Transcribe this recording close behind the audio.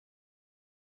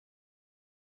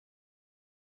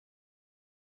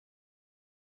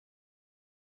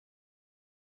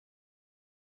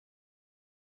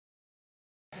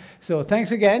So thanks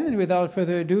again, and without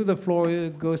further ado, the floor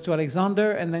goes to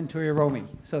Alexander and then to Hiromi.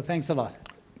 So thanks a lot.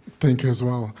 Thank you as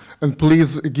well. And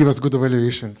please give us good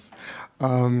evaluations.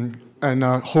 And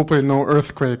hopefully no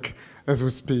earthquake as we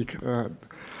speak.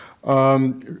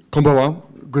 Konbawa,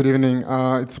 good evening.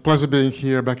 It's a pleasure being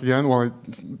here back again. Well,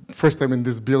 first time in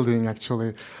this building,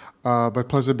 actually. But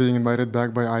pleasure being invited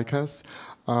back by ICAS.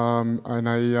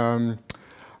 And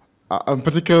I'm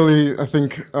particularly, I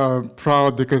think,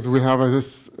 proud because we have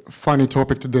this funny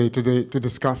topic today to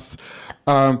discuss.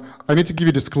 I need to give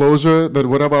you disclosure that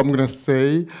whatever I'm going to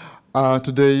say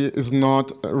today is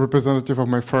not a representative of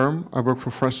my firm. I work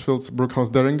for Freshfields,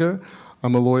 Bruckhaus, Deringer.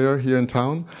 I'm a lawyer here in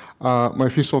town. My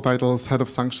official title is Head of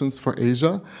Sanctions for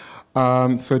Asia.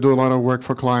 So I do a lot of work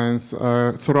for clients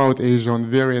throughout Asia on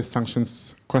various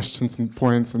sanctions questions and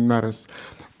points and matters.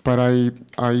 But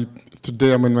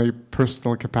today I'm in my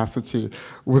personal capacity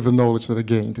with the knowledge that I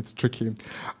gained. It's tricky.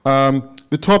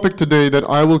 The topic today that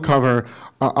I will cover,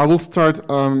 I will start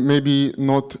maybe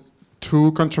not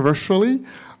too controversially.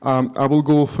 I will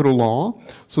go through law.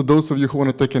 So those of you who want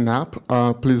to take a nap,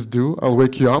 please do. I'll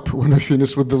wake you up when I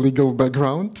finish with the legal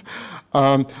background.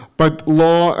 But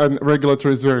law and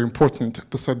regulatory is very important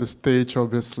to set the stage,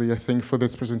 obviously, I think, for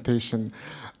this presentation.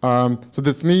 So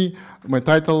that's me, my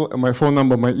title, my phone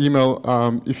number, my email.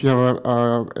 If you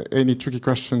have any tricky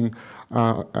question,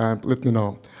 let me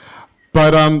know.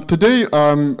 But today,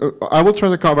 I will try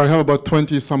to cover, I have about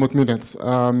 20-somewhat minutes,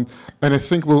 and I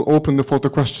think we'll open the floor to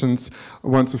questions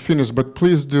once we finish, but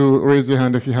please do raise your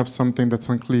hand if you have something that's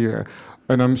unclear.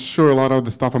 And I'm sure a lot of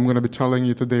the stuff I'm going to be telling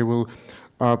you today will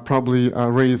probably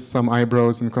raise some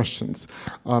eyebrows and questions.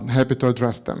 I'm happy to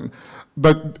address them.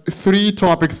 But 3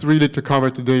 topics really to cover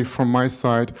today from my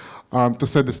side to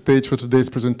set the stage for today's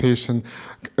presentation.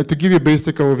 To give you a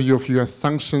basic overview of US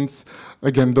sanctions,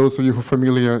 again, those of you who are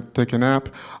familiar, take a nap.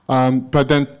 But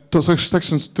then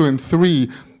sections 2 and 3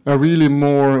 are really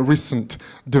more recent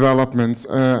developments,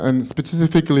 and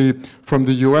specifically from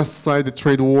the US side, the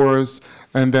trade wars,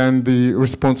 and then the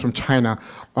response from China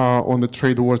on the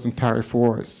trade wars and tariff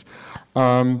wars.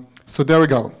 So there we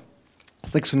go.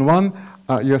 Section 1.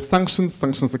 US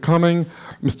sanctions are coming.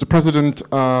 Mr. President,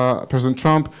 President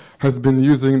Trump has been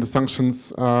using the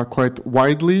sanctions quite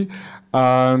widely.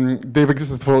 They've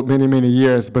existed for many, many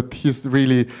years, but he's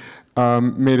really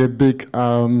made a big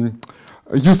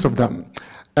use of them.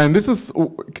 And this is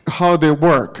how they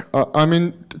work. I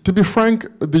mean, to be frank,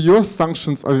 the US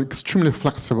sanctions are extremely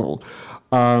flexible.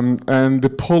 And the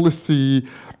policy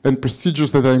and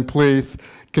procedures that are in place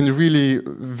can really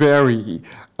vary.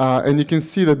 And you can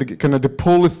see that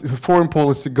the foreign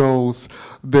policy goals,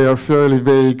 they are fairly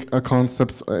vague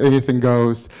concepts, anything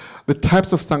goes. The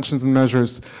types of sanctions and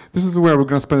measures, this is where we're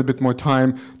going to spend a bit more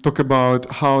time, talk about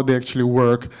how they actually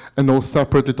work, and also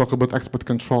separately talk about export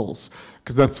controls,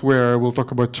 because that's where we'll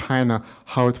talk about China,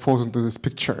 how it falls into this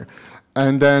picture.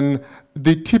 And then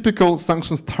the typical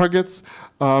sanctions targets,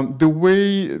 the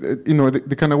way,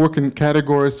 they kind of work in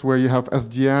categories where you have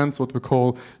SDNs, what we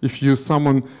call, if you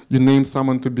name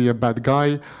someone to be a bad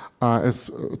guy, as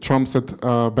Trump said,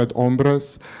 bad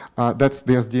hombres, that's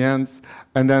the SDNs.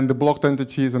 And then the blocked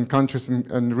entities and countries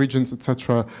and regions,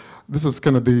 etc. This is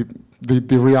kind of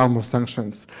the realm of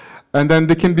sanctions. And then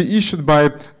they can be issued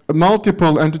by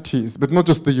multiple entities, but not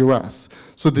just the US.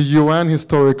 So the UN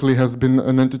historically has been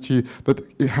an entity that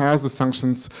has the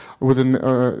sanctions within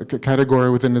a category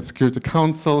within its Security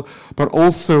Council, but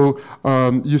also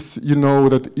you know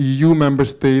that EU member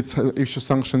states issue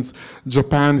sanctions.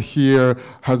 Japan here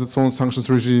has its own sanctions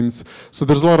regimes. So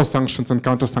there's a lot of sanctions and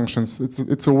counter-sanctions.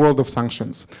 It's a world of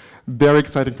sanctions. Very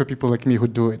exciting for people like me who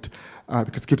do it,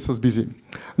 because it keeps us busy.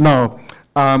 Now,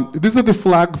 these are the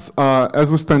flags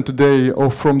as we stand today, or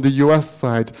from the US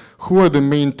side, who are the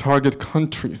main target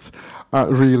countries,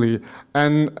 really.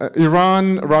 And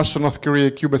Iran, Russia, North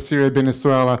Korea, Cuba, Syria,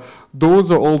 Venezuela,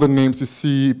 those are all the names you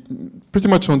see pretty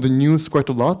much on the news quite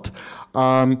a lot.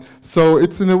 So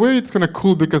it's in a way, it's kind of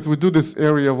cool because we do this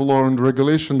area of law and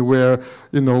regulation where,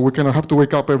 we kind of have to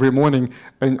wake up every morning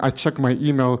and I check my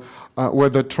email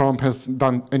whether Trump has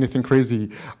done anything crazy.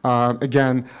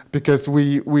 Again, because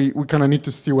we kind of need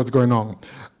to see what's going on.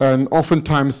 And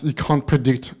oftentimes you can't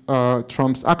predict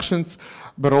Trump's actions,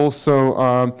 but also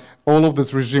all of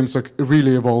these regimes are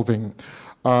really evolving.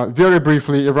 Very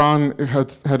briefly, Iran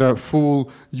had a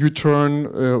full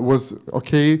U-turn, was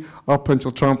okay up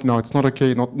until Trump. Now it's not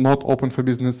okay, not open for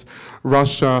business.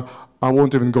 Russia, I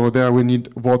won't even go there. We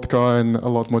need vodka and a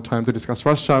lot more time to discuss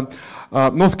Russia.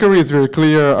 North Korea is very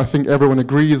clear. I think everyone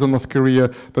agrees on North Korea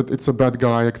that it's a bad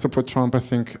guy, except for Trump, I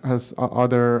think, has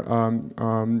other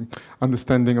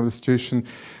understanding of the situation.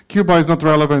 Cuba is not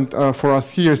relevant for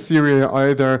us here, Syria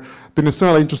either.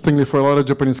 Venezuela, interestingly, for a lot of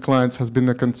Japanese clients, has been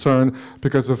a concern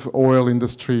because of oil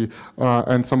industry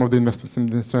and some of the investments in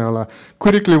Venezuela.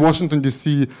 Critically, Washington,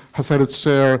 D.C. has had its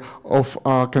share of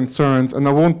concerns, and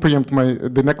I won't preempt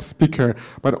the next speaker,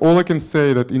 but all I can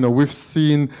say that we've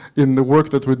seen in the work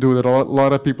that we do that a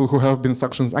lot of people who have been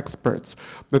sanctions experts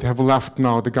that have left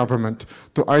now the government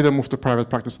to either move to private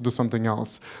practice or do something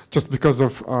else, just because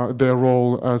of their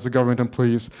role as government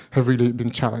employees have really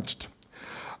been challenged.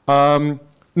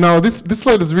 Now, this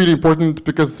slide is really important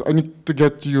because I need to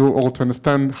get you all to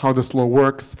understand how this law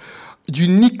works.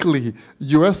 Uniquely,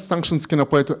 US sanctions can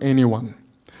apply to anyone.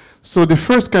 So the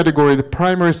first category, the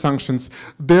primary sanctions,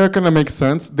 they're going to make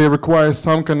sense. They require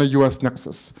some kind of US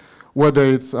nexus, whether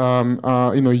it's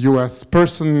US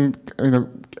person,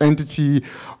 entity,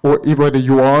 or whether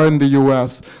you are in the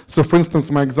US. So for instance,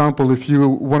 my example, if you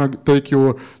want to take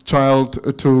your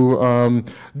child to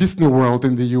Disney World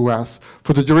in the US,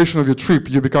 for the duration of your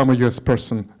trip, you become a US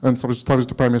person and subject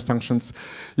to primary sanctions.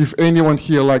 If anyone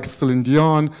here likes Celine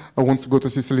Dion or wants to go to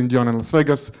see Celine Dion in Las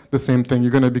Vegas, the same thing.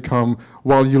 You're going to become,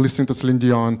 while you're listening to Celine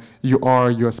Dion, you are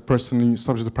a US person and you're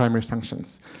subject to primary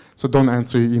sanctions. So don't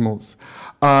answer your emails.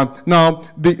 Now,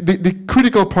 the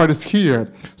critical part is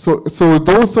here. So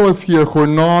those of us here who are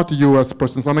not US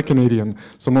persons, I'm a Canadian,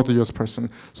 so I'm not a US person.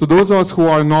 So those of us who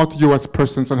are not US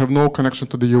persons and have no connection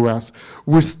to the US,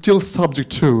 we're still subject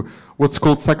to what's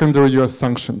called secondary US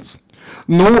sanctions.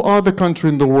 No other country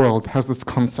in the world has this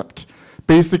concept.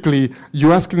 Basically,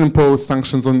 US can impose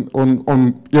sanctions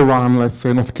on Iran, let's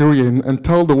say, North Korea, and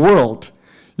tell the world,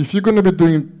 if you're going to be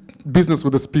doing business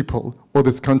with these people or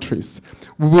these countries,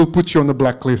 we will put you on the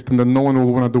blacklist and then no one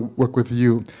will want to work with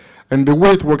you. And the way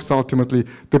it works ultimately,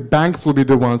 the banks will be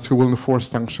the ones who will enforce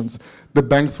sanctions. The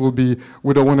banks will be,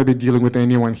 we don't want to be dealing with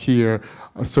anyone here.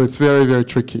 So it's very, very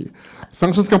tricky.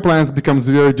 Sanctions compliance becomes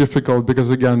very difficult because,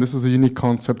 again, this is a unique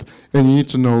concept and you need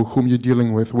to know whom you're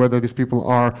dealing with, whether these people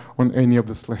are on any of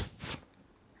these lists.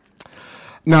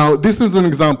 Now, this is an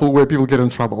example where people get in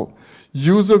trouble.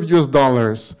 Use of US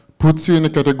dollars puts you in a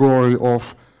category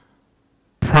of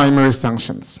primary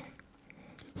sanctions.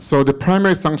 So the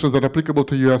primary sanctions that are applicable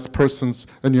to US persons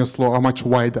and US law are much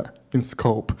wider in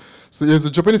scope. So there's a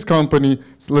Japanese company,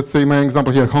 so let's say my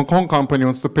example here, Hong Kong company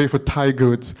wants to pay for Thai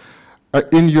goods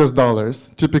in US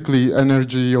dollars, typically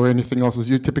energy or anything else is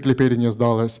typically paid in US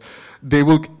dollars. They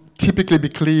will typically be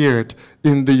cleared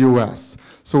in the US.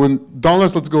 So when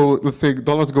dollars, let's say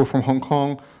dollars go from Hong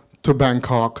Kong to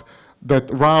Bangkok, that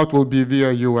route will be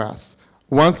via US.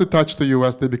 Once they touch the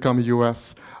US, they become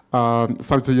US,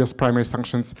 subject to US primary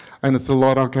sanctions, and it's a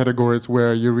lot of categories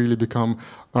where you really become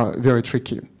very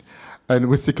tricky. And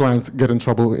we see clients get in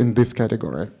trouble in this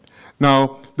category.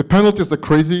 Now, the penalties are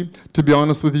crazy, to be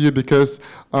honest with you, because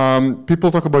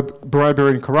people talk about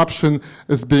bribery and corruption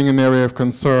as being an area of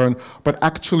concern, but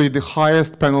actually the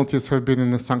highest penalties have been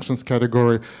in the sanctions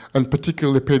category, and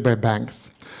particularly paid by banks.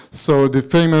 So the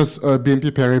famous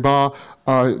BNP Paribas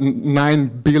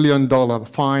 $9 billion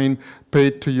fine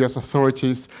paid to US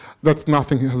authorities, that's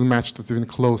nothing has matched it even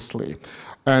closely.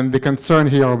 And the concern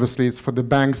here, obviously, is for the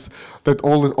banks that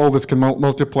all this can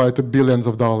multiply to billions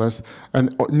of dollars.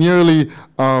 And nearly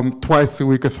twice a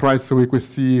week or thrice a week, we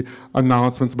see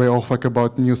announcements by OFAC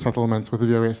about new settlements with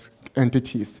various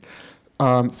entities.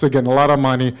 So again, a lot of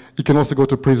money. You can also go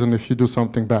to prison if you do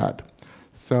something bad.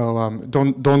 So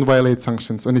don't violate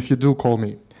sanctions. And if you do, call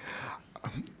me.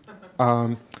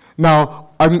 Now,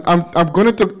 I'm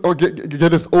going to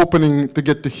get this opening to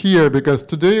get to here because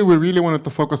today we really wanted to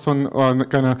focus on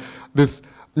kind of this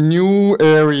new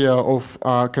area of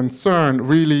concern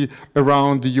really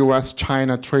around the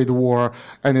US-China trade war,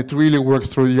 and it really works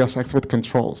through US export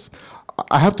controls.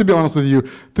 I have to be honest with you,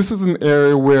 this is an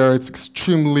area where it's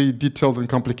extremely detailed and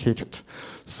complicated.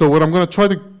 So what I'm going to try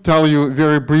to tell you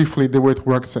very briefly the way it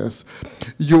works is,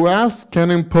 US can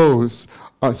impose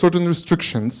certain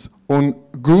restrictions on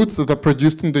goods that are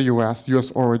produced in the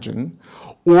US origin,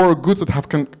 or goods that have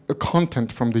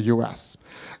content from the US.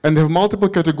 And they have multiple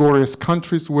categories,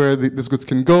 countries where these goods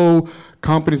can go,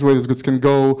 companies where these goods can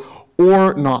go,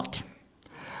 or not.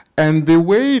 And the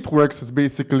way it works is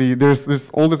basically, there's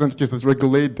all these entities that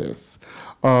regulate this,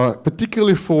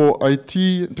 particularly for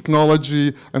IT,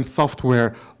 technology, and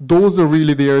software. Those are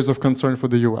really the areas of concern for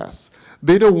the US.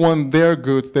 They don't want their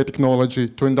goods, their technology,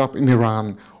 to end up in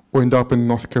Iran or end up in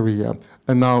North Korea,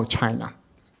 and now China.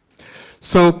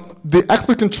 So the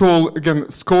export control, again,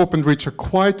 scope and reach are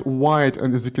quite wide,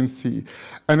 and as you can see.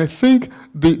 And I think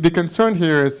the concern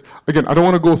here is, again, I don't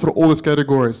want to go through all these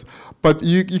categories, but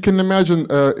you can imagine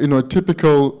a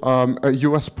typical a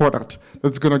US product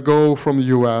that's going to go from the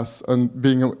US and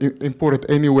being imported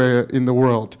anywhere in the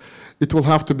world. It will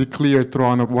have to be cleared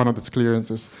through one of these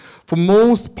clearances. For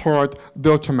most part,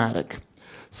 they're automatic.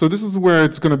 So this is where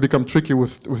it's going to become tricky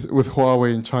with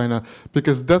Huawei in China,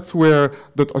 because that's where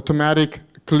that automatic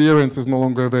clearance is no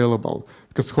longer available,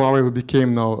 because Huawei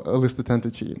became now a listed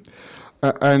entity.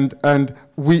 And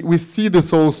we see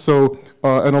this also,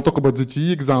 and I'll talk about the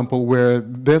ZTE example, where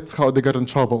that's how they got in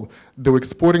trouble. They were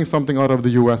exporting something out of the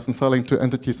US and selling to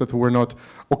entities that were not,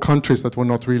 or countries that were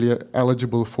not really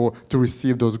eligible to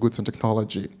receive those goods and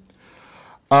technology.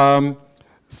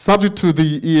 Subject to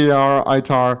the EAR,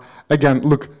 ITAR, again,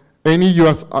 look, any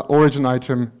US origin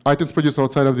items produced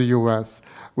outside of the US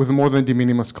with more than de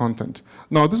minimis content.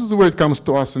 Now, this is where it comes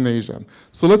to us in Asia.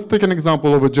 So let's take an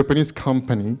example of a Japanese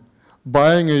company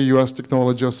buying a US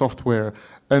technology or software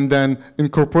and then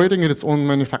incorporating it in its own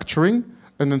manufacturing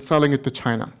and then selling it to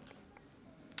China.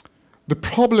 The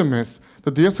problem is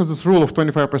that the US has this rule of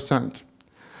 25%.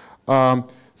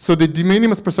 So the de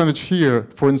minimis percentage here,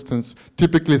 for instance,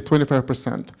 typically is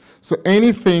 25%. So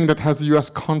anything that has US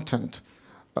content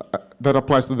that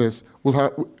applies to this will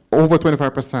have over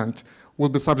 25% will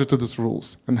be subject to these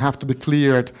rules and have to be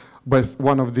cleared by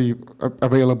one of the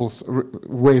available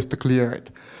ways to clear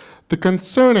it. The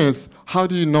concern is, how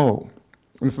do you know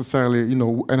necessarily,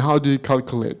 and how do you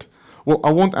calculate? Well,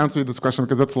 I won't answer you this question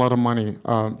because that's a lot of money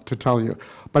to tell you.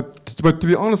 But to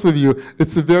be honest with you,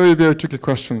 it's a very, very tricky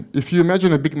question. If you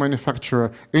imagine a big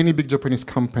manufacturer, any big Japanese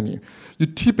company, you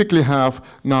typically have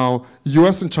now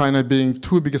US and China being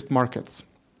two biggest markets.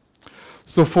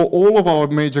 So for all of our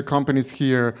major companies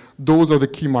here, those are the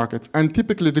key markets. And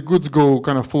typically the goods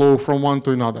kind of flow from one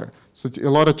to another. So a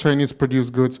lot of Chinese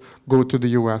produced goods go to the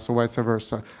US or vice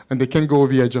versa. And they can go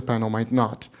via Japan or might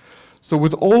not. So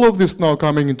with all of this now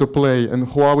coming into play, and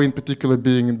Huawei in particular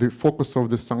being the focus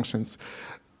of the sanctions,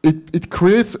 it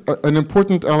creates an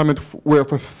important element where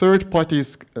for third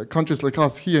parties, countries like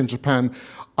us here in Japan,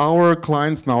 our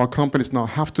clients now, our companies now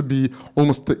have to be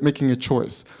almost making a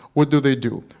choice. What do they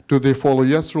do? Do they follow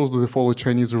US rules? Do they follow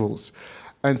Chinese rules?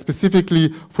 And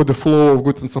specifically for the flow of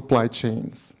goods and supply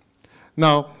chains.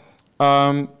 Now,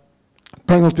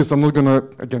 penalties, I'm not going to,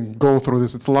 again, go through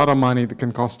this. It's a lot of money that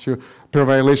can cost you per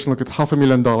violation. Look at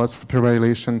 $500,000 for per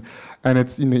violation. And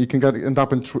it's, you can end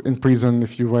up in prison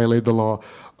if you violate the law.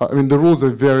 I mean, the rules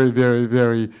are very, very,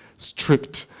 very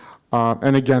strict.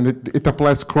 And again, it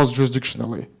applies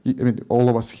cross-jurisdictionally. I mean, all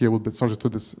of us here will be subject to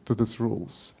these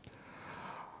rules.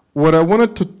 What I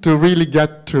wanted to really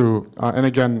get to, and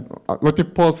again, let me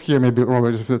pause here maybe,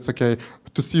 Robert, if it's okay,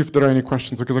 to see if there are any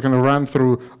questions, because I'm going to run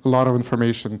through a lot of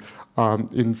information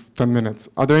in 10 minutes.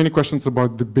 Are there any questions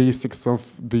about the basics of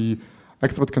the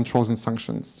export controls and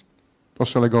sanctions? Or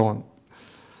shall I go on?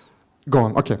 Go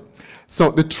on, okay. So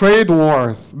the trade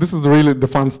wars, this is really the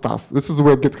fun stuff. This is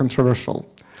where it gets controversial.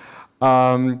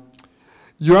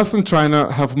 US and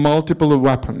China have multiple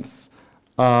weapons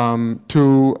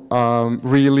to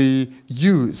really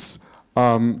use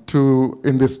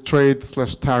in this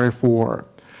trade/tariff war.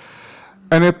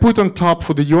 And I put on top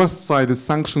for the US side the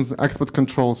sanctions, export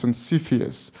controls, and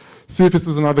CFIUS. CFIUS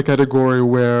is another category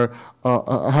where,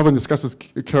 I haven't discussed this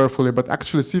carefully, but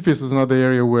actually CFIUS is another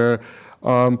area where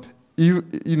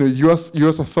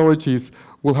US authorities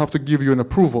will have to give you an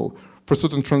approval for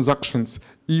certain transactions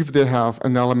if they have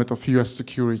an element of US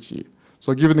security.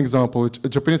 So I'll give an example. A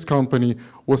Japanese company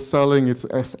was selling its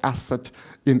asset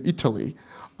in Italy.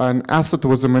 An asset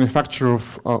was a manufacturer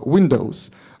of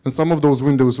windows, and some of those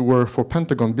windows were for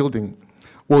Pentagon building.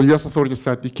 Well, US authorities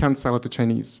said you can't sell it to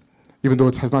Chinese, even though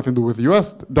it has nothing to do with the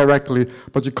US directly,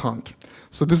 but you can't.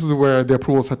 So this is where the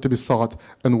approvals had to be sought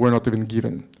and were not even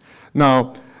given.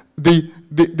 Now,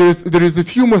 there is a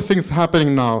few more things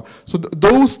happening now. So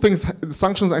those things,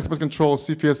 sanctions, export control,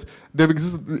 CFIUS, they've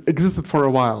existed for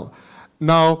a while.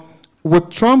 Now,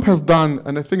 what Trump has done,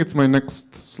 and I think it's my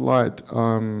next slide,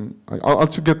 I'll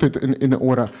get to it in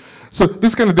order. So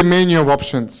this is kind of the menu of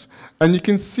options. And you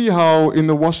can see how in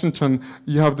the Washington,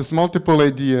 you have this multiple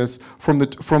ideas from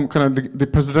kind of the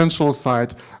presidential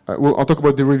side. I'll talk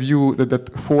about the review,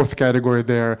 that fourth category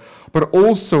there. But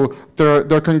also,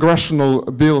 there are congressional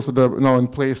bills that are now in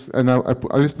place, and I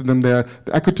listed them there.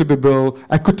 The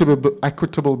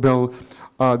equitable bill,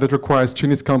 that requires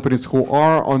Chinese companies who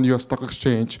are on your stock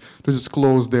exchange to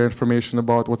disclose their information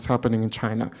about what's happening in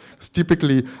China. Because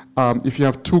typically, if you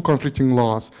have two conflicting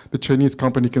laws, the Chinese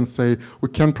company can say, we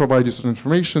can't provide you certain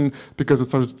information because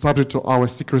it's subject to our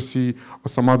secrecy or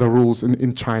some other rules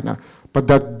in China. But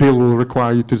that bill will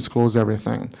require you to disclose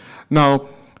everything. Now,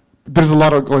 there's a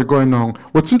lot of going on.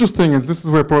 What's interesting is this is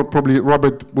where probably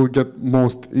Robert will get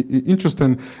most interested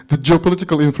in, the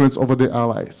geopolitical influence over the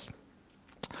allies.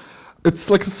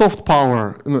 It's like a soft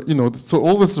power, so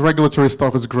all this regulatory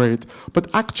stuff is great,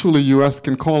 but actually US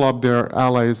can call up their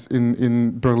allies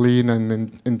in Berlin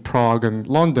and in Prague and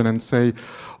London and say,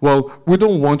 well, we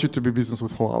don't want you to do business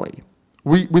with Huawei.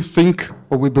 We think,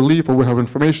 or we believe, or we have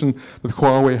information that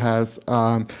Huawei has,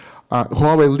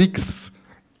 Huawei leaks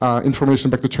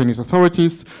information back to Chinese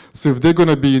authorities. So if they're going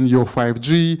to be in your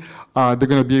 5G, they're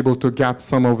going to be able to get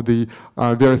some of the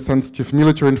very sensitive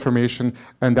military information,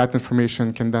 and that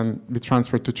information can then be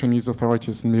transferred to Chinese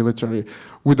authorities and military.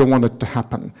 We don't want it to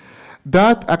happen.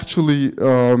 That actually,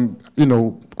 I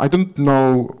don't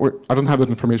know, I don't have that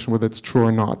information whether it's true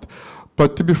or not.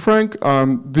 But to be frank,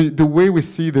 the way we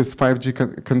see this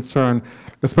 5G concern,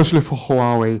 especially for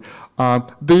Huawei,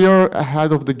 they are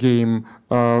ahead of the game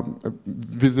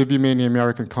vis-a-vis many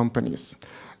American companies.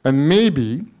 And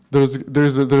maybe there's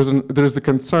a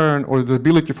concern or the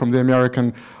ability from the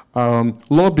American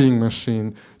lobbying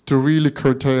machine to really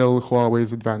curtail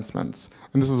Huawei's advancements.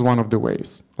 And this is one of the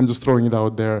ways. I'm just throwing it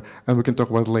out there, and we can talk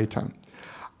about it later.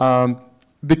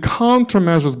 The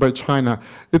countermeasures by China,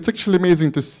 it's actually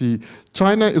amazing to see.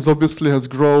 China obviously has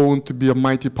grown to be a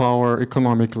mighty power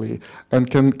economically and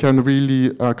can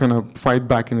really kind of fight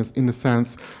back in a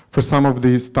sense for some of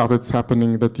the stuff that's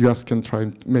happening that US can try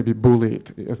and maybe bully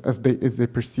it as they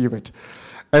perceive it.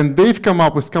 And they've come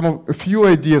up with a few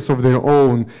ideas of their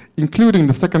own, including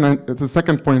the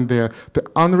second point there, the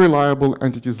unreliable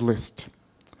entities list.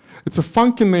 It's a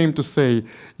funky name to say,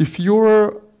 if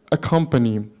you're a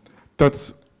company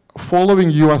that's following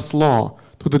US law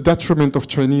to the detriment of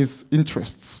Chinese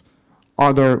interests,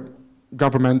 other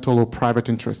governmental or private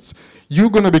interests,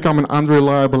 you're going to become an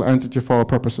unreliable entity for our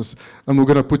purposes, and we're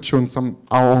going to put you on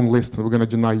our own list, and we're going to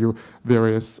deny you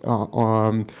various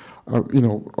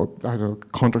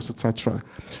contracts, etc.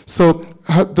 So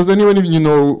does anyone of you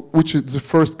know which is the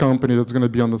first company that's going to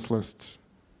be on this list?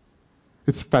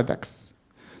 It's FedEx.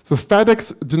 So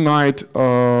FedEx denied,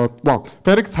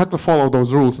 FedEx had to follow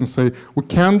those rules and say, we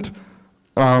can't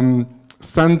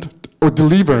send or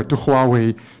deliver to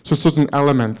Huawei so certain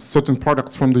elements, certain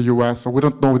products from the US, or we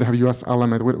don't know if they have US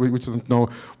element, we don't know,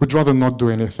 we'd rather not do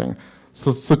anything.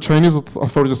 So Chinese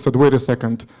authorities said, wait a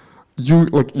second, you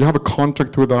have a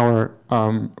contract with our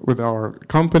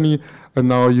company, and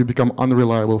now you become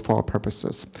unreliable for our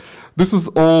purposes. This is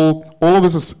all of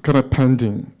this is kind of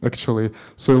pending, actually.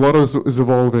 So a lot of this is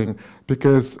evolving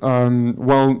because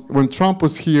when Trump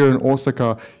was here in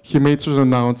Osaka, he made certain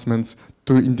announcements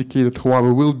to indicate that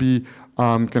Huawei will be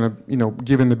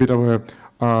given a bit of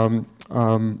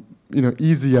a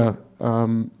easier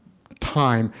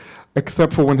time,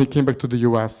 except for when he came back to the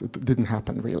US, it didn't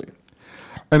happen really.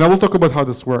 And I will talk about how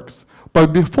this works.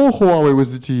 But before Huawei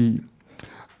was ZTE,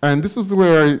 and this is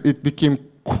where it became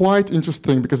quite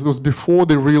interesting because it was before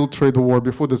the real trade war,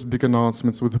 before this big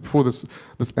announcements, before this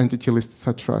entity list,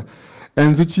 etc.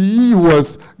 And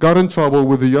ZTE got in trouble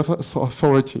with the US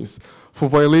authorities for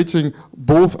violating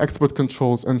both export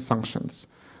controls and sanctions.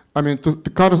 I mean, to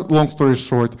cut a long story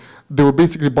short, they were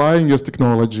basically buying US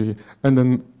technology and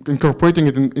then incorporating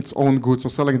it in its own goods or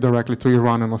selling it directly to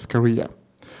Iran and North Korea.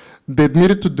 They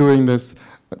admitted to doing this,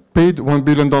 paid $1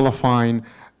 billion fine,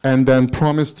 and then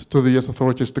promised to the US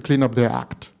authorities to clean up their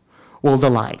act. Well, they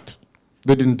lied.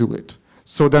 They didn't do it.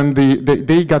 So then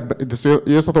the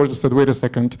US authorities said, wait a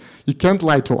second, you can't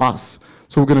lie to us.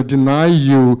 So we're going to deny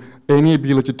you any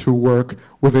ability to work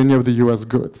with any of the US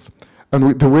goods.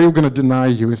 And the way we're going to deny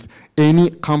you is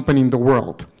any company in the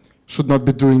world should not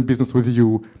be doing business with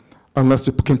you unless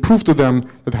you can prove to them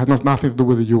that it has nothing to do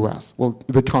with the US. Well,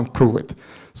 they can't prove it.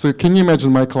 So can you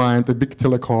imagine my client, a big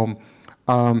telecom,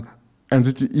 and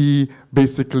ZTE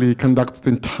basically conducts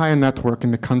the entire network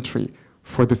in the country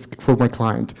for my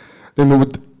client. And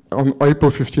on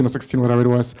April 15 or 16, whatever it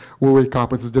was, we wake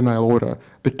up, it's a denial order.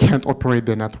 They can't operate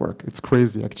their network. It's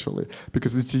crazy, actually,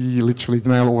 because ZTE literally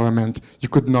denial order meant you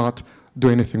could not do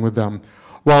anything with them.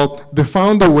 Well, they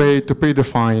found a way to pay the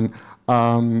fine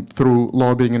through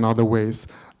lobbying in other ways,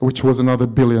 which was another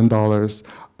 $1 billion,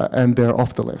 and they're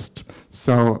off the list.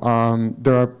 So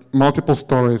there are multiple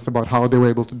stories about how they were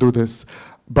able to do this,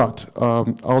 but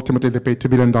ultimately they paid $2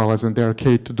 billion, and they're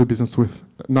okay to do business with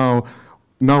now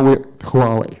with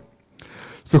Huawei.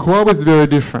 So Huawei is very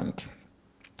different.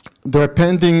 There are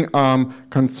pending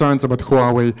concerns about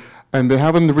Huawei, and they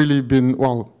haven't really been,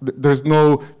 well, there's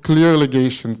no clear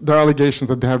allegations. There are allegations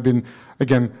that they have been,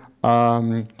 again,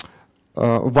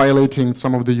 violating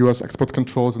some of the US export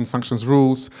controls and sanctions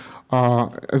rules.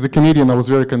 As a Canadian, I was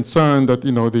very concerned that, the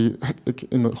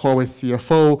Huawei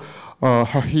CFO,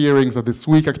 her hearings are this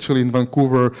week actually in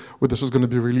Vancouver, whether she's going to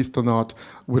be released or not,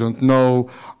 we don't know.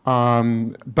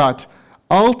 But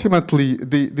ultimately,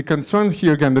 the concern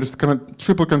here, again, there's kind of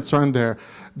triple concern there.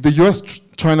 The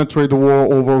US-China trade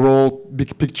war overall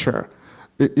big picture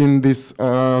in this,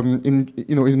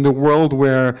 in the world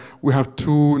where we have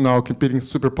two now competing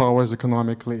superpowers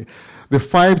economically. The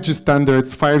 5G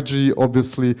standards, 5G,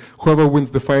 obviously, whoever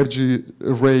wins the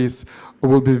 5G race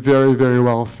will be very, very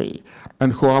wealthy.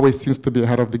 And Huawei seems to be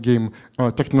ahead of the game,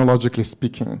 technologically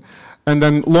speaking. And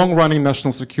then long-running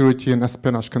national security and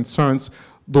espionage concerns,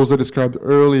 those are described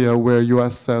earlier, where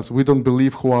US says, we don't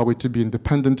believe Huawei to be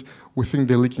independent. We think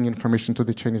they're leaking information to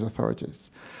the Chinese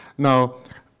authorities. Now,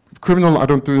 criminal, I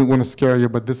don't really want to scare you,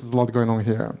 but this is a lot going on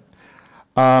here.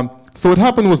 So what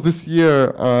happened was this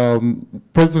year,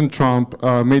 President Trump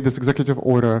made this executive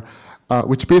order,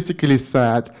 which basically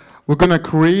said, we're going to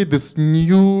create this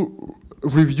new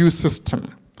review system.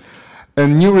 A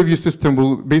new review system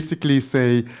will basically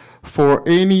say, for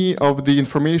any of the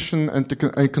information and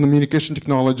communication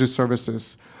technology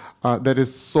services that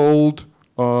is sold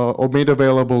or made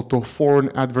available to a foreign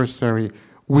adversary,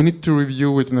 we need to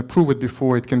review it and approve it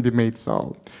before it can be made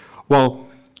so. Well,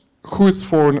 who is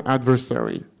foreign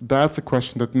adversary? That's a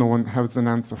question that no one has an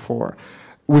answer for.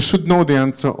 We should know the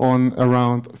answer on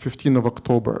around 15th of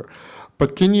October.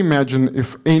 But can you imagine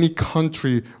if any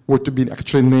country were to be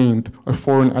actually named a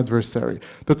foreign adversary?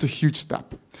 That's a huge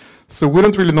step. So we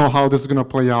don't really know how this is going to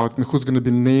play out and who's going to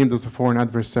be named as a foreign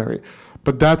adversary.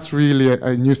 But that's really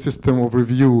a new system of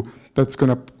review that's going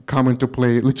to come into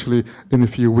play literally in a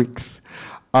few weeks.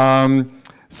 And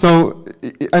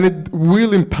it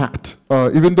will impact,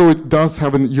 even though it does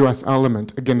have an US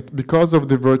element, again, because of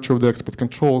the virtue of the export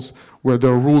controls, where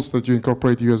there are rules that you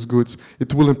incorporate US goods,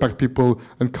 it will impact people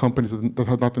and companies that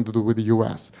have nothing to do with the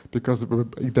US, because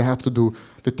they have to do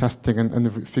the testing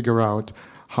and figure out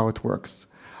how it works.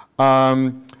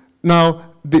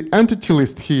 Now, the entity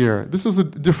list here, this is a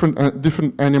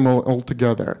different animal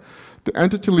altogether. The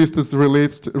entity list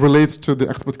relates to the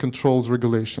export controls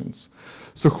regulations.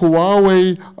 So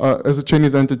Huawei, as a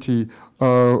Chinese entity,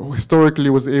 historically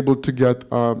was able to get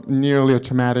nearly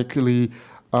automatically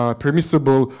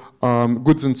permissible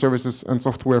goods and services and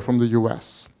software from the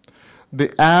US. They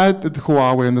added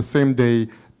Huawei on the same day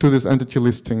to this entity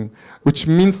listing, which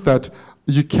means that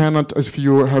you cannot, if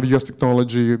you have US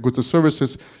technology, goods or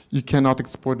services, you cannot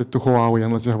export it to Huawei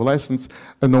unless you have a license,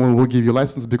 and no one will give you a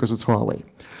license because it's Huawei.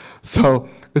 So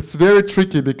it's very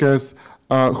tricky because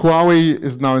Huawei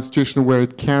is now in a situation where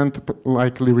it can't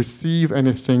likely receive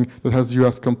anything that has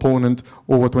US component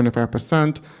over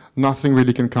 25%. Nothing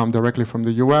really can come directly from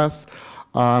the US.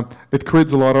 It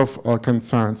creates a lot of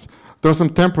concerns. There are some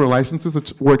temporary licenses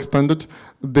that were extended.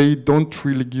 They don't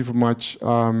really give much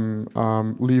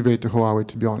leeway to Huawei,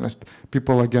 to be honest.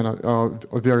 People, again, are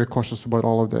very cautious about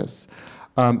all of this.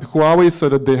 Huawei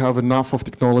said that they have enough of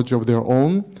technology of their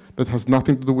own that has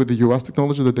nothing to do with the US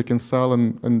technology that they can sell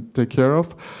and take care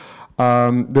of.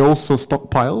 They also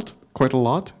stockpiled quite a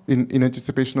lot in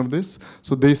anticipation of this.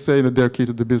 So they say that they're key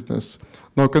to the business.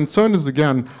 Now, concern is,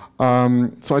 again,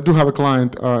 so I do have a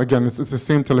client, again, it's the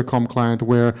same telecom client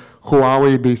where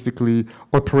Huawei basically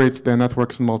operates their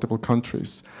networks in multiple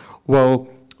countries. Well,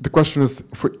 the question is,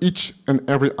 for each and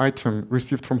every item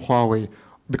received from Huawei,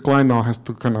 the client now has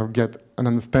to kind of get an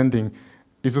understanding.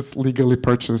 Is this legally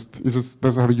purchased?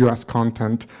 Does it have US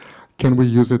content? Can we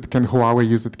use it? Can Huawei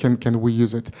use it? Can we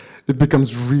use it? It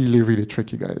becomes really, really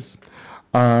tricky, guys.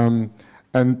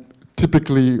 And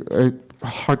typically,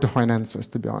 hard to find answers,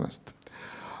 to be honest.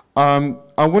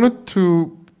 I wanted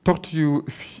to talk to you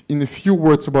in a few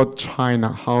words about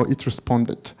China, how it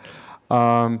responded.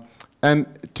 And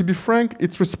to be frank,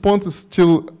 its response is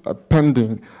still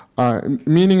pending,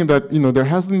 meaning that there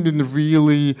hasn't been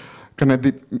really kind of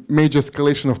the major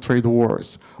escalation of trade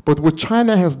wars. But what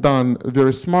China has done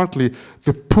very smartly,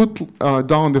 they put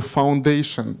down the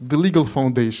foundation, the legal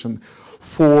foundation,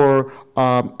 for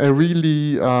a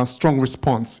really strong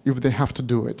response, if they have to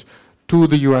do it, to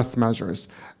the US measures.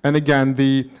 And again,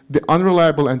 the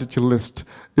unreliable entity list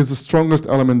is the strongest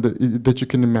element that you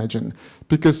can imagine.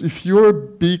 Because if you're a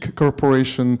big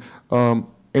corporation,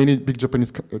 any big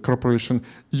Japanese corporation,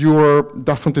 you're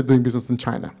definitely doing business in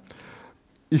China.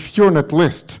 If you're on that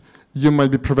list, you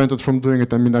might be prevented from doing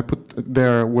it. I mean, I put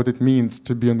there what it means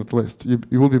to be on that list.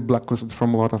 You will be blacklisted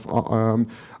from a lot of,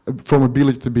 from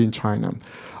ability to be in China.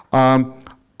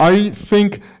 I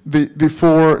think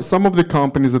for some of the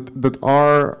companies that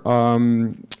are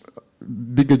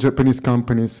bigger Japanese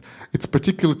companies, it's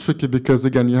particularly tricky because,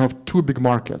 again, you have two big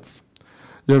markets.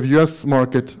 You have US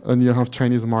market and you have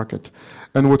Chinese market.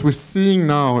 And what we're seeing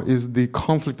now is the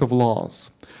conflict of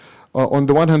laws. On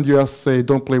the one hand, US say,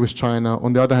 don't play with China.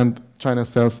 On the other hand, China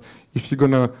says, if you're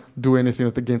going to do anything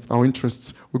that's against our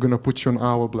interests, we're going to put you on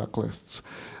our blacklists.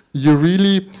 You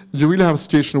really have a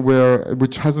situation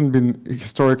which hasn't been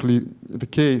historically the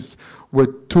case, where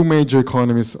two major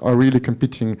economies are really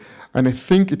competing. And I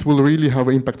think it will really have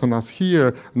an impact on us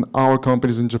here and our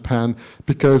companies in Japan,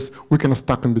 because we're kind of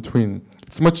stuck in between.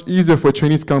 It's much easier for a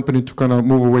Chinese company to kind of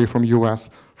move away from US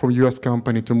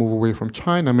company to move away from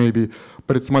China maybe,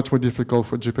 but it's much more difficult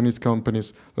for Japanese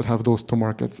companies that have those two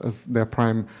markets as their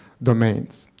prime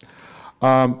domains.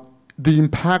 The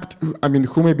impact, I mean,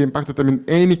 who may be impacted? I mean,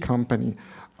 any company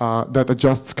that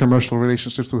adjusts commercial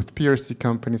relationships with PRC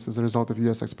companies as a result of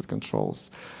US export controls.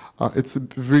 It's a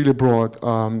really broad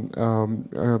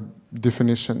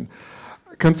definition.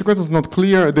 Consequences not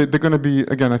clear. They're going to be,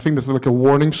 again, I think this is like a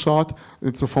warning shot.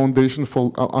 It's a foundation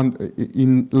for,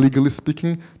 in legally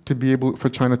speaking, to be able for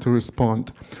China to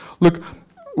respond. Look,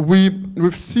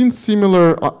 we've seen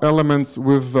similar elements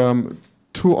with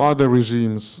two other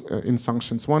regimes in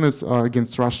sanctions. One is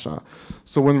against Russia.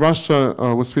 So when Russia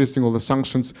was facing all the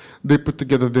sanctions, they put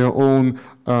together their own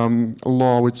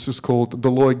law, which is called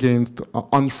the law against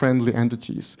unfriendly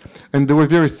entities. And they were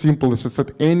very simple. It says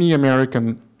that any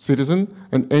American citizen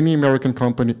and any American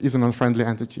company is an unfriendly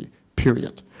entity,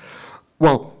 period.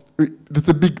 Well, it's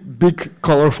a big,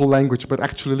 colorful language, but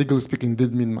actually, legally speaking,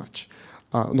 didn't mean much,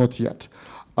 not yet.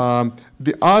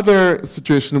 The other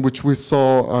situation which we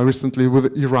saw recently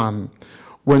with Iran,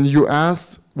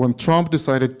 when Trump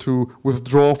decided to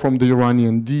withdraw from the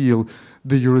Iranian deal,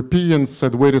 the Europeans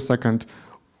said, wait a second,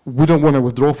 we don't want to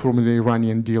withdraw from the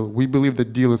Iranian deal. We believe the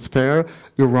deal is fair.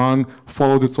 Iran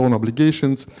followed its own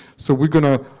obligations. So we're going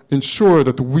to ensure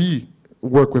that we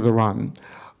work with Iran.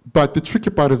 But the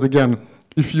tricky part is, again,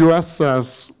 if US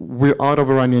says we're out of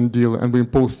Iranian deal and we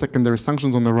impose secondary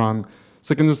sanctions on Iran,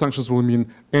 secondary sanctions will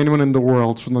mean anyone in the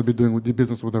world should not be doing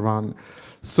business with Iran.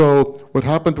 So what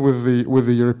happened with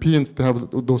the Europeans, they have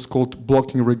those called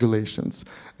blocking regulations.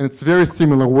 And it's very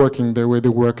similar working the way they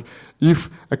work. If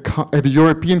a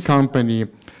European company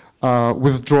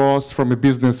withdraws from a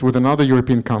business with another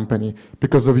European company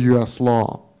because of US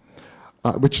law,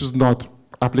 which is not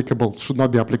applicable, should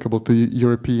not be applicable to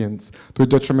Europeans, to the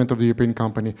detriment of the European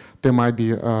company, there might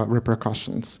be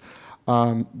repercussions.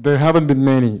 There haven't been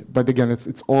many, but again,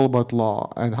 it's all about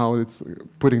law and how it's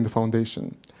putting the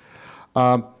foundation.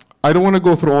 I don't want to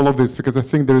go through all of this because I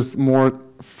think there's more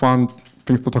fun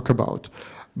things to talk about.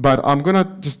 But I'm going to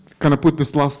just kind of put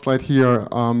this last slide here,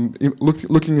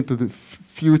 looking into the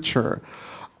future.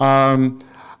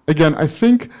 Again, I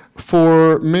think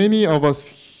for many of us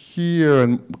here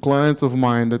and clients of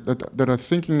mine that are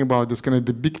thinking about this kind of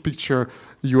the big picture,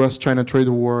 US-China trade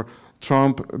war,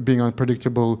 Trump being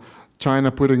unpredictable, China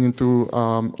putting into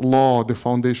law the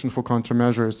foundation for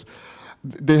countermeasures,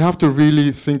 they have to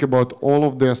really think about all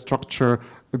of their structure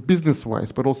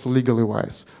business-wise, but also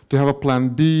legally-wise, to have a plan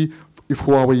B if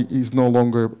Huawei is no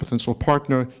longer a potential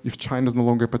partner, if China is no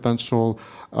longer a potential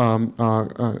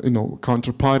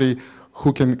counterparty,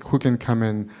 who can come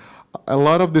in. A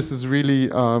lot of this is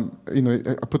really, I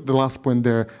put the last point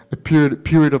there, a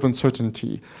period of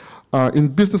uncertainty. In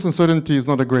business, uncertainty is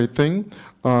not a great thing.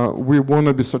 We want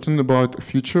to be certain about the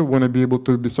future, want to be able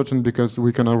to be certain because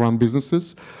we can run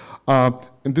businesses. And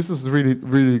this is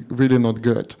really not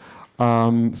good.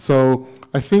 So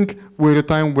I think we're at a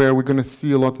time where we're going to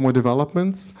see a lot more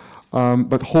developments,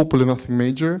 but hopefully nothing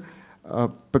major.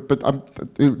 But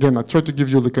again, I try to give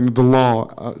you the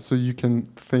law so you can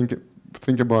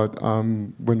think about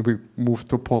when we move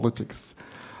to politics.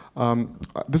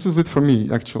 This is it for me,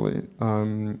 actually.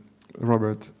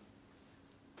 Robert.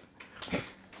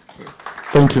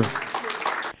 Thank you.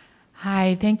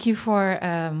 Hi, thank you for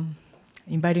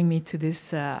inviting me to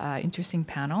this interesting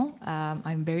panel.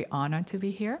 I'm very honored to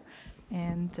be here.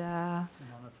 And it's an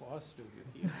honor for us to be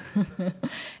here.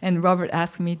 and Robert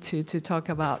asked me to talk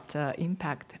about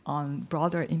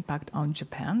broader impact on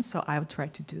Japan, so I'll try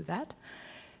to do that.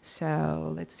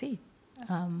 So let's see.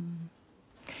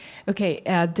 Okay,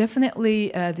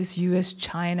 definitely this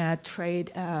U.S.-China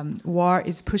trade war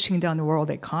is pushing down the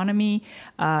world economy.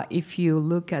 If you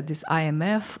look at this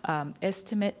IMF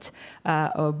estimate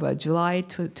of July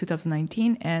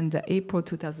 2019 and April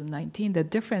 2019, the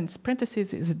difference,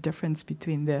 parentheses, is the difference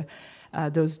between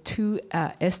those two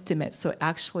estimates. So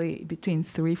actually between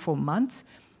 3-4 months,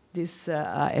 this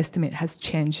estimate has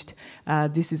changed.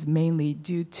 This is mainly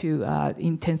due to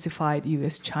intensified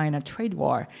U.S.-China trade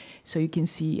war. So you can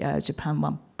see Japan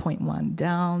 1.1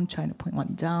 down, China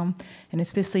 0.1 down, and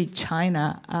especially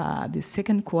China, the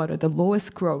second quarter, the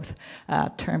lowest growth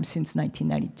term since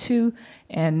 1992.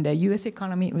 And the U.S.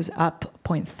 economy was up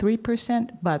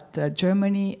 0.3%, but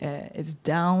Germany is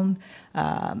down,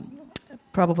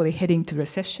 probably heading to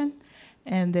recession.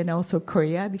 And then also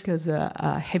Korea, because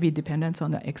heavy dependence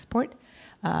on the export.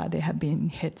 They have been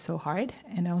hit so hard.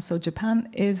 And also Japan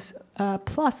is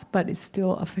plus, but it's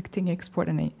still affecting export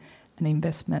and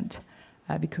investment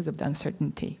because of the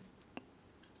uncertainty.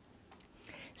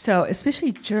 So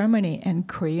especially Germany and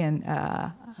Korean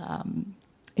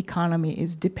economy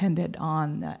is dependent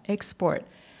on export.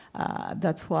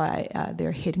 That's why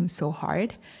they're hitting so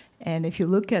hard. And if you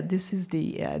look at this is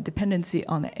the dependency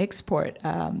on the export,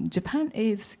 Japan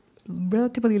is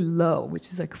relatively low, which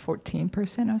is like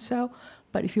 14% or so.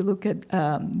 But if you look at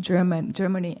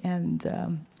Germany and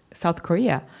South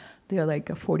Korea, they're like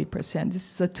 40%.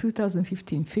 This is a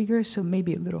 2015 figure, so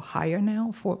maybe a little higher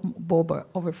now, for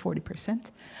over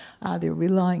 40%. They're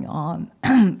relying on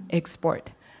export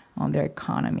on their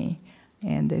economy.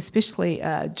 And especially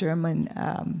German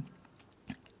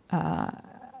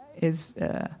is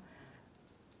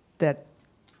that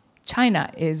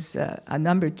China is a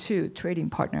number 2 trading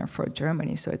partner for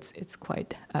Germany, so it's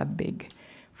quite big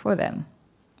for them.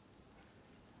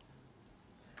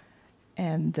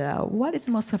 And what is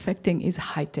most affecting is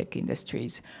high-tech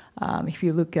industries. If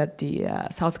you look at the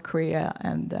South Korea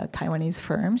and Taiwanese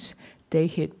firms, they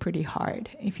hit pretty hard.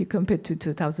 If you compare to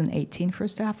 2018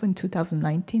 first half and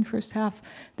 2019 first half,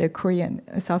 the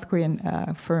South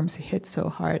Korean firms hit so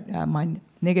hard,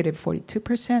 negative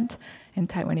 42%, and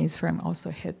Taiwanese firm also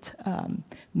hit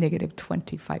negative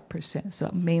 25%. So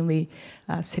mainly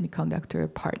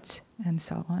semiconductor parts and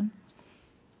so on.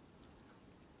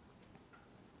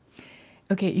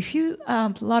 Okay, if you,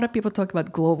 a lot of people talk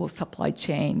about global supply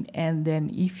chain, and then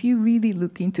if you really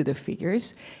look into the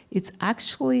figures, it's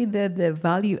actually the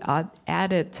value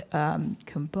added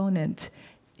component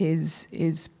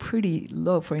is pretty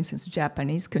low. For instance,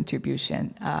 Japanese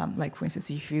contribution, like for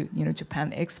instance, if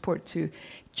Japan export to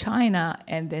China,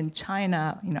 and then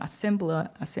China, assemble,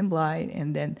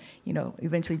 and then,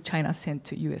 eventually China sent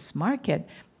to U.S. market.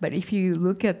 But if you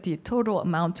look at the total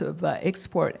amount of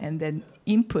export and then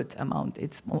input amount,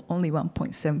 it's only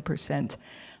 1.7%.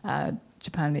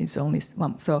 Japan is only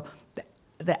 1. So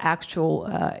the actual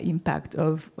impact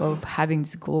of having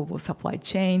this global supply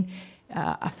chain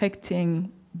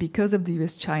affecting, because of the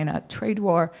U.S.-China trade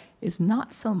war, is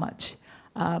not so much.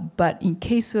 But in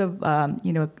case of,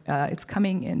 it's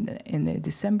coming in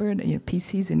December,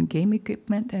 PCs and game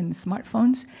equipment and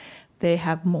smartphones, they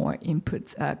have more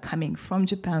inputs coming from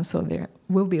Japan, so there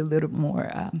will be a little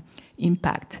more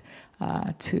impact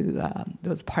to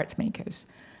those parts makers.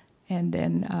 And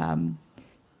then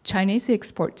Chinese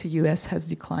export to U.S. has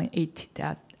declined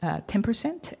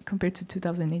 10% compared to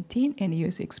 2018, and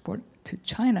U.S. export to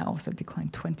China also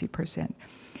declined 20%.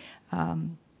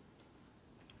 And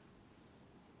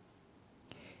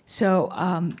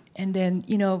then,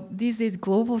 these days,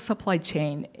 global supply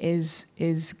chain is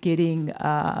getting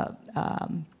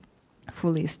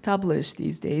fully established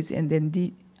these days. And then,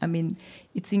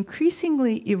 it's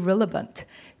increasingly irrelevant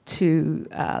to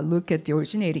look at the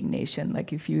originating nation.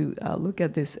 Like if you look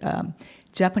at this,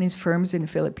 Japanese firms in the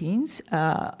Philippines,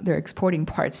 they're exporting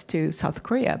parts to South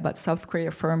Korea, but South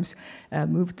Korea firms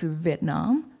moved to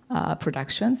Vietnam.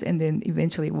 Productions, and then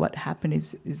eventually what happened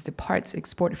is the parts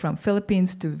exported from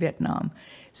Philippines to Vietnam.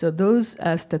 So those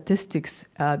statistics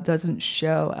doesn't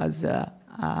show as a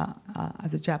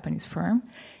Japanese firm.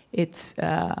 It's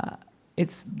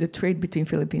the trade between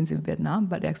Philippines and Vietnam,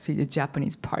 but actually the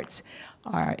Japanese parts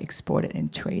are exported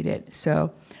and traded.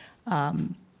 So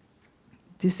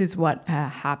this is what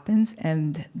happens,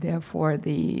 and therefore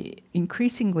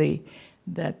increasingly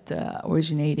that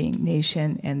originating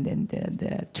nation and then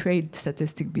the trade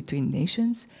statistic between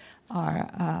nations are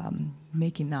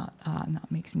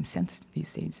not making sense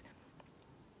these days.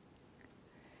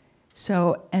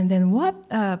 So, and then what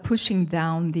pushing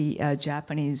down the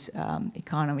Japanese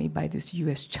economy by this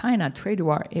U.S.-China trade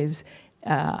war is,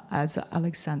 as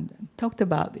Alexander talked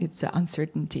about, it's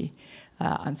uncertainty.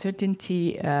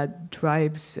 uncertainty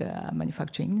drives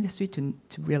manufacturing industry to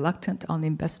reluctant on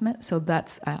investment. So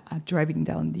that's driving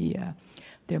down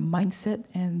their mindset,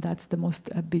 and that's the most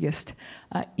biggest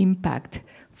impact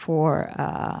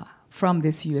from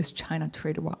this U.S.-China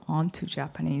trade war onto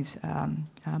Japanese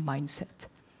mindset.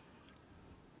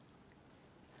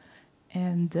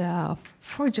 And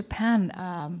for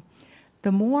Japan,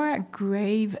 the more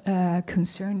grave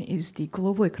concern is the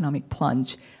global economic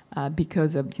plunge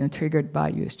because of, triggered by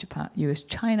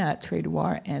U.S.-China trade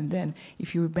war. And then,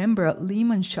 if you remember,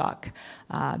 Lehman shock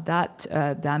that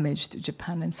damaged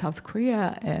Japan and South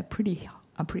Korea pretty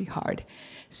hard.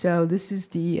 So this is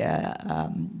the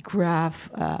graph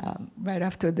right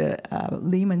after the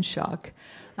Lehman shock.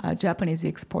 Japanese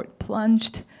export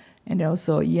plunged, and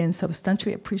also yen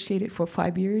substantially appreciated for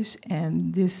 5 years,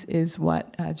 and this is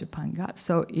what Japan got.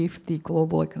 So if the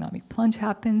global economic plunge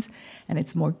happens, and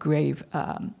it's more grave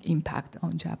impact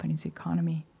on Japanese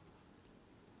economy.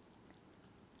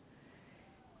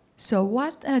 So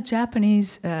what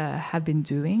Japanese have been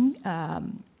doing,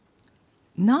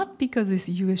 not because it's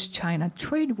U.S.-China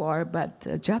trade war,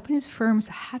 but Japanese firms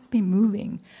had been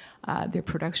moving their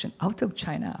production out of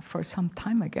China for some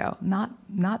time ago,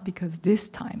 not because this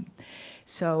time.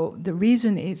 So the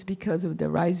reason is because of the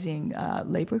rising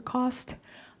labor cost,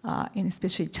 and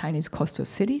especially Chinese coastal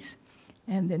cities,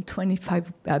 and then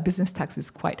 25 business tax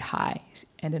is quite high,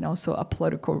 and then also a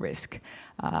political risk.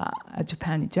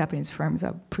 Japanese firms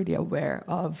are pretty aware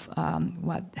of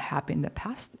what happened in the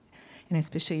past, and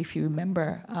especially if you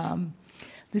remember,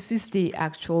 this is the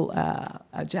actual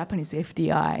Japanese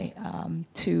FDI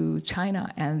to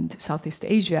China and Southeast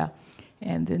Asia.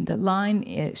 And then the line,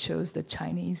 it shows the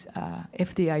Chinese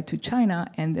FDI to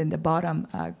China, and then the bottom,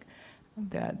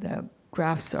 the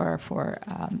graphs are for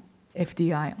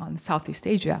FDI on Southeast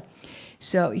Asia.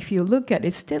 So if you look at it,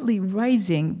 it's steadily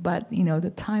rising, but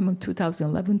the time of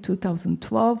 2011,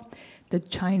 2012, the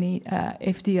Chinese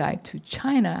FDI to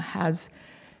China has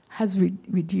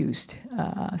reduced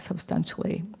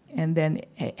substantially, and then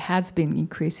it has been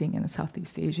increasing in the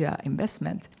Southeast Asia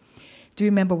investment. Do you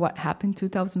remember what happened in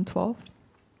 2012?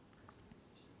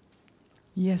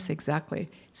 Yes, exactly.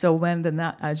 So when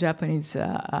the Japanese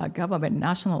government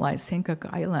nationalized Senkaku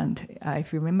Island,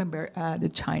 if you remember, the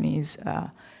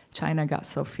China got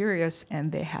so furious,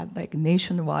 and they had like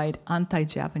nationwide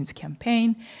anti-Japanese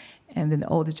campaign. And then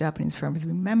all the Japanese firms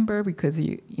remember, because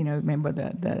remember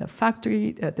the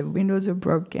factory, the windows are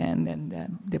broken, and the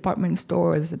department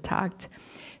store is attacked.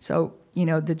 So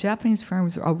the Japanese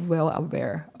firms are well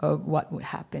aware of what would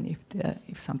happen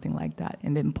if something like that,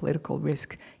 and then political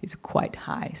risk is quite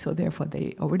high. So therefore,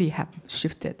 they already have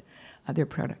shifted their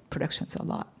productions a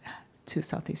lot to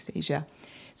Southeast Asia.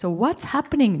 So what's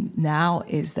happening now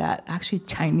is that actually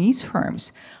Chinese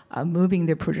firms are moving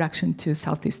their production to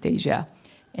Southeast Asia.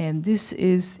 And this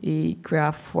is a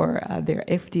graph for their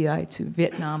FDI to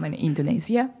Vietnam and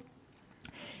Indonesia.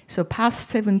 So past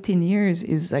 17 years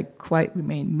is like quite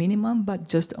remain minimum, but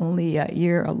just only a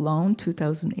year alone,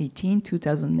 2018,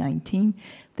 2019,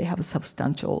 they have a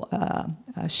substantial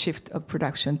shift of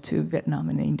production to Vietnam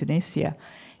and Indonesia.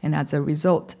 And as a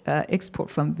result, export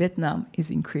from Vietnam is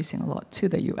increasing a lot to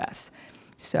the US.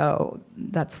 So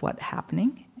that's what's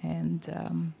happening.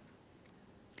 And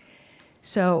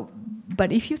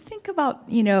but if you think about,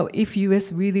 if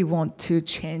U.S. really want to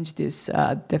change this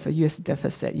U.S.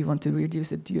 deficit, you want to reduce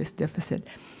the U.S. deficit,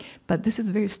 but this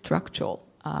is very structural.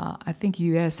 I think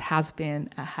U.S. has been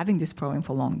having this problem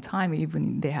for a long time,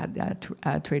 even they had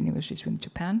trade negotiations with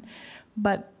Japan.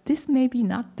 But this may be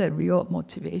not the real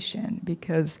motivation,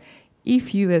 because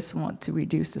if U.S. want to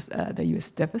reduce the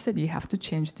U.S. deficit, you have to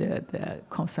change the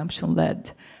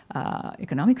consumption-led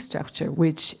economic structure,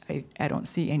 which I don't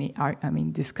see any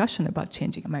discussion about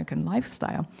changing American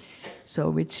lifestyle.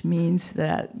 So which means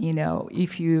that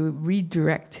if you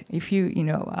redirect, if you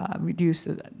reduce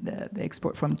the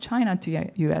export from China to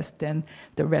U.S., then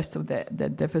the rest of the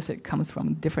deficit comes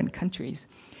from different countries.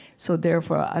 So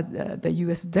therefore, the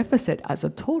U.S. deficit as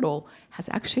a total has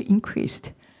actually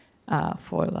increased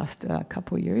for the last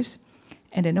couple of years.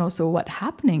 And then also what's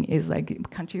happening is like a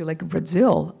country like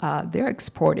Brazil, they're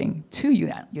exporting to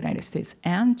United States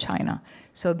and China.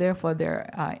 So therefore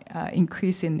their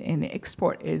increase in the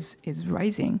export is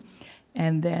rising.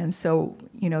 And then so,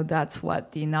 that's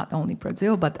what not only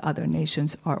Brazil, but other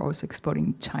nations are also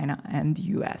exporting China and the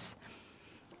US.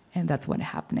 And that's what's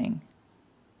happening.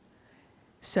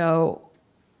 So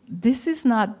this is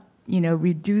not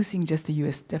reducing just the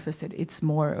U.S. deficit. It's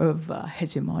more of a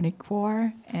hegemonic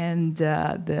war, and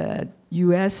the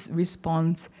U.S.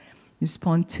 respond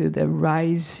to the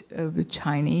rise of the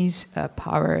Chinese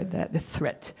power, the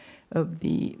threat of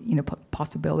the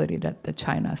possibility that the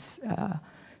China's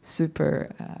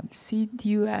supersede the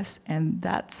U.S., and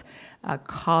that's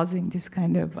causing this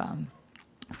kind of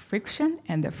friction.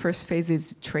 And the first phase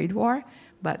is trade war,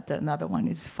 but another one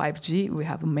is 5G. We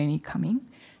have many coming.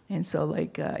 And so,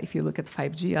 like, if you look at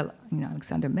 5G,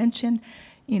 Alexander mentioned,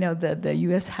 the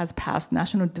U.S. has passed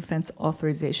National Defense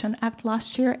Authorization Act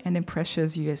last year, and then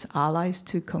pressures U.S. allies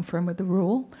to confirm with the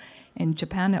rule. And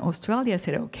Japan and Australia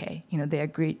said, okay, they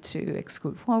agreed to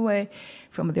exclude Huawei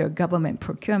from their government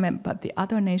procurement, but the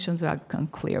other nations are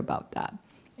unclear about that.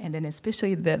 And then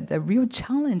especially the real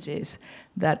challenge is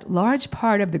that large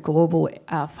part of the global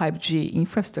 5G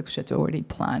infrastructure is already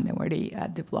planned and already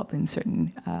developed in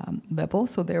certain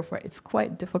levels. So therefore, it's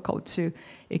quite difficult to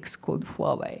exclude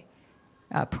Huawei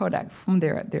product from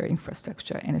their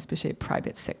infrastructure, and especially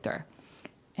private sector.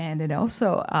 And then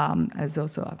also, as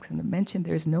also Alexander mentioned,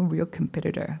 there's no real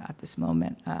competitor at this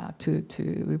moment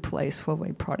to replace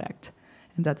Huawei product.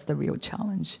 And that's the real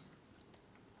challenge.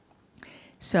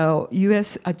 So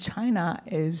China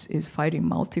is fighting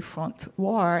multi-front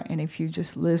war, and if you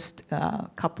just list a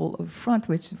couple of front,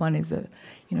 which one is a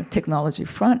technology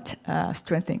front,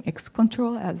 strengthening export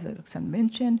control, as Alexander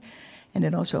mentioned, and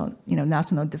then also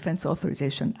National Defense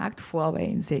Authorization Act,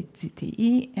 Huawei and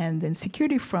ZTE, and then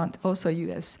security front, also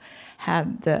U.S.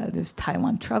 had this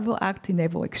Taiwan Travel Act,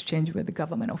 enable exchange with the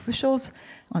government officials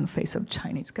on the face of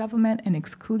Chinese government, and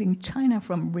excluding China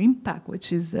from RIMPAC,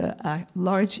 which is a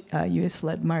large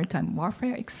U.S.-led maritime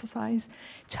warfare exercise.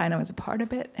 China was a part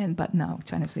of it, but now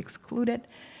China is excluded.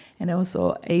 And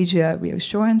also Asia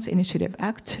Reassurance Initiative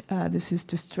Act. This is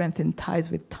to strengthen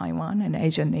ties with Taiwan and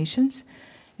Asian nations.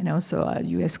 And also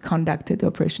U.S. conducted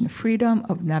Operation Freedom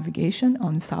of Navigation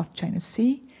on South China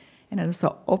Sea. And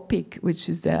also OPIC, which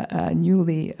is the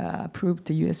newly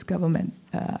approved U.S. government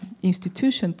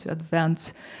institution to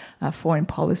advance foreign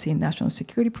policy and national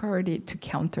security priority to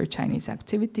counter Chinese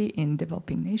activity in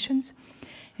developing nations.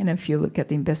 And if you look at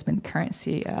the investment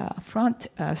currency front,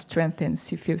 strengthen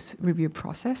CFIUS review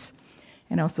process,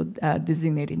 and also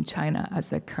designating China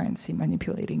as a currency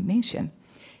manipulating nation.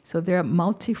 So there are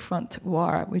multi-front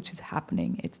war, which is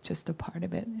happening. It's just a part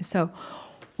of it. So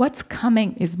what's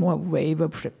coming is more wave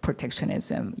of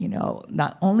protectionism,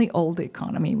 not only old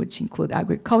economy, which include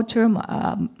agriculture,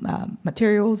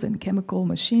 materials and chemical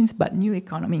machines, but new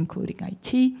economy, including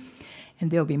IT.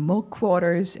 And there'll be more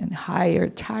quotas and higher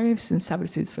tariffs and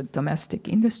services for domestic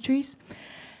industries.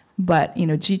 But,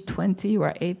 G20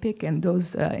 or APEC and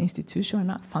those institutions are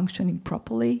not functioning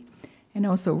properly. And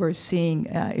also we're seeing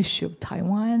issue of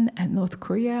Taiwan and North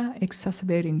Korea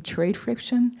exacerbating trade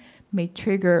friction may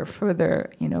trigger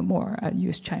further, more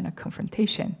U.S.-China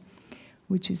confrontation,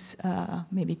 which is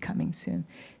maybe coming soon.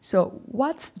 So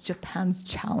what's Japan's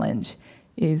challenge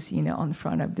is, on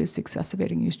front of this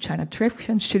exacerbating U.S.-China trade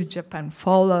friction, should Japan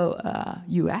follow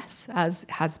U.S. as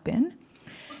has been?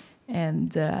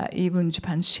 And even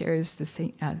Japan shares the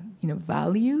same,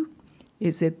 value.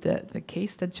 Is it the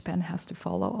case that Japan has to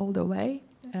follow all the way?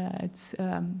 It's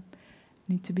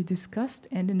need to be discussed.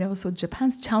 And then also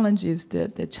Japan's challenge is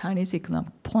the Chinese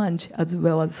economic plunge, as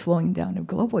well as slowing down the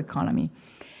global economy.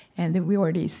 And then we're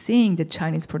already seeing the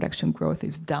Chinese production growth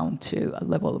is down to a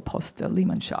level of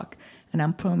post-Lehman shock. And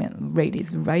unemployment rate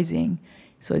is rising.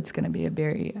 So it's going to be a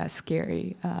very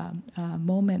scary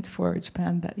moment for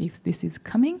Japan that if this is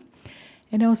coming.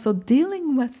 And also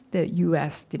dealing with the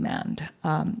U.S. demand.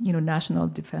 National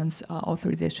Defense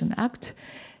Authorization Act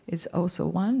is also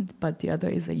one, but the other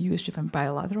is a U.S.-Japan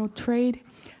bilateral trade.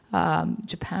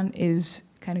 Japan is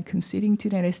kind of conceding to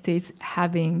the United States,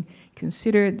 having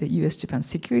considered the U.S.-Japan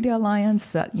security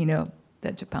alliance that,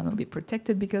 that Japan will be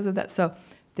protected because of that. So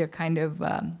they're kind of,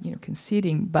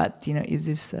 conceding, but, is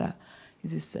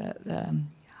this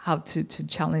how to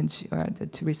challenge or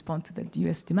to respond to the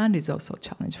U.S. demand is also a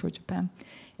challenge for Japan.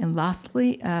 And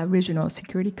lastly, regional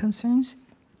security concerns.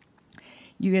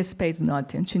 U.S. pays no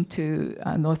attention to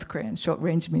North Korean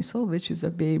short-range missile, which is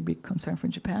a big, big concern for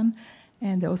Japan.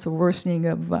 And also worsening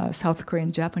of South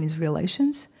Korean-Japanese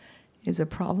relations is a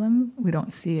problem. We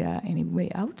don't see any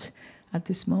way out at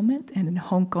this moment. And in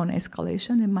Hong Kong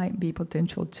escalation, there might be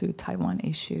potential to Taiwan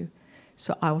issue.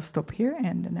 So I will stop here,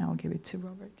 and now I'll give it to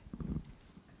Robert.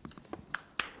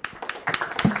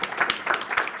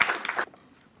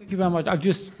 Thank you very much.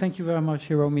 Thank you very much,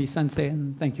 Hiromi Sensei,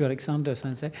 and thank you, Alexander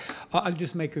Sensei. I'll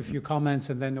just make a few comments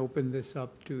and then open this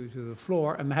up to the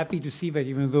floor. I'm happy to see that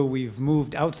even though we've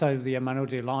moved outside of the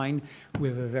Yamanote line, we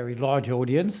have a very large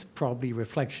audience, probably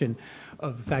reflection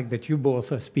of the fact that you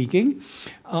both are speaking.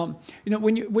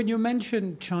 When you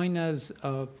mention China's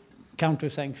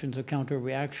counter-sanctions or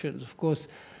counter-reactions, of course,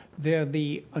 they're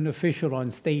the unofficial,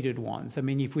 unstated ones. I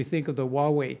mean, if we think of the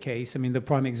Huawei case, I mean, the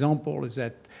prime example is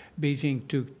that Beijing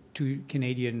took 2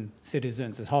 Canadian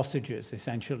citizens as hostages,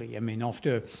 essentially. I mean,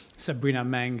 after Sabrina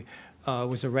Meng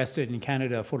was arrested in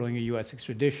Canada following a U.S.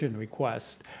 extradition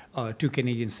request, 2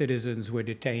 Canadian citizens were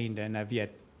detained and have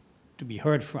yet to be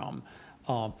heard from.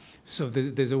 So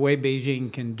there's a way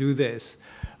Beijing can do this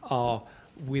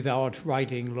without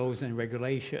writing laws and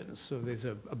regulations. So there's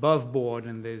a above board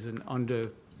and there's an under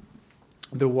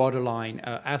the waterline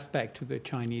aspect to the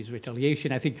Chinese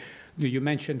retaliation. I think you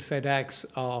mentioned FedEx.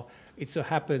 It so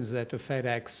happens that a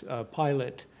FedEx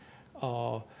pilot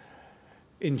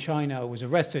in China was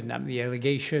arrested. And the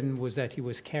allegation was that he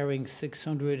was carrying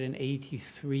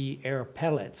 683 air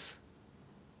pellets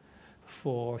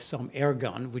for some air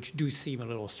gun, which do seem a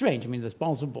little strange. I mean, that's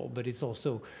possible, but it's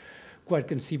also quite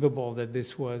conceivable that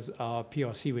this was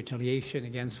PRC retaliation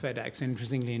against FedEx.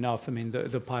 Interestingly enough, I mean,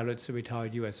 the pilot's a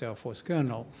retired U.S. Air Force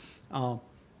colonel.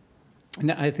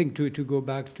 And I think to go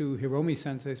back to Hiromi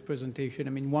Sensei's presentation,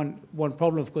 I mean, one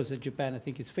problem, of course, that Japan, I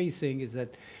think, is facing is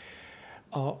that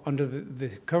under the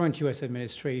current U.S.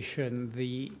 administration,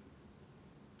 the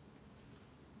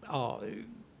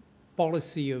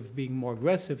policy of being more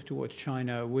aggressive towards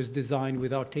China was designed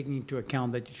without taking into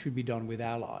account that it should be done with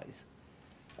allies.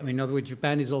 I mean, in other words,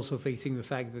 Japan is also facing the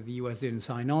fact that the U.S. didn't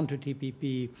sign on to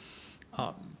TPP,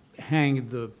 hanged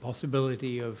the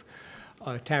possibility of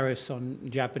tariffs on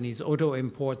Japanese auto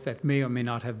imports that may or may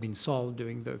not have been solved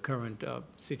during the current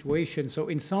situation. So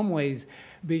in some ways,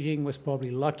 Beijing was probably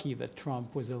lucky that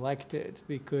Trump was elected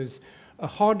because a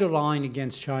harder line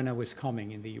against China was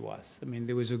coming in the U.S. I mean,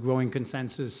 there was a growing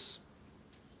consensus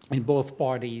in both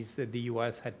parties that the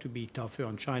U.S. had to be tougher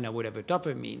on China, whatever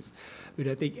tougher means. But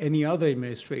I think any other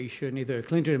administration, either a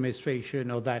Clinton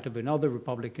administration or that of another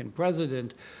Republican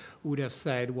president, would have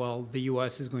said, well, the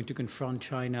U.S. is going to confront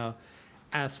China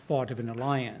as part of an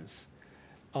alliance.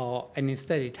 And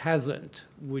instead it hasn't,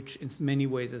 which in many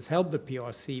ways has helped the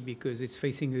PRC because it's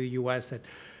facing the U.S. that,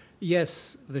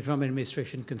 yes, the Trump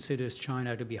administration considers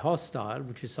China to be hostile,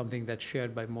 which is something that's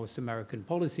shared by most American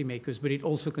policymakers, but it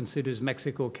also considers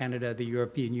Mexico, Canada, the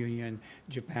European Union,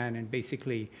 Japan, and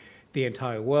basically the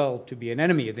entire world to be an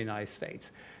enemy of the United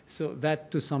States. So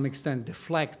that, to some extent,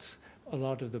 deflects a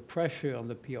lot of the pressure on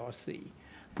the PRC.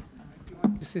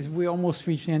 We almost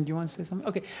reached the end. Do you want to say something?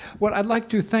 Okay. Well, I'd like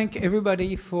to thank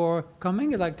everybody for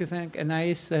coming. I'd like to thank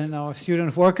Anais and our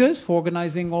student workers for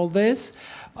organizing all this.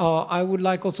 I would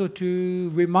like also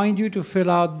to remind you to fill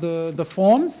out the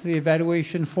forms, the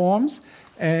evaluation forms.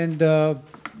 And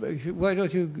why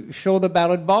don't you show the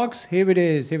ballot box? Here it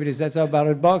is. Here it is. That's our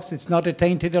ballot box. It's not a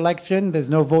tainted election. There's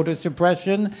no voter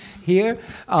suppression here.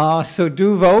 So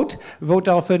do vote. Vote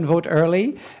often, vote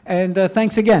early. And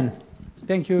thanks again.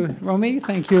 Thank you, Romy.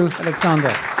 Thank you,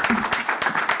 Alexander.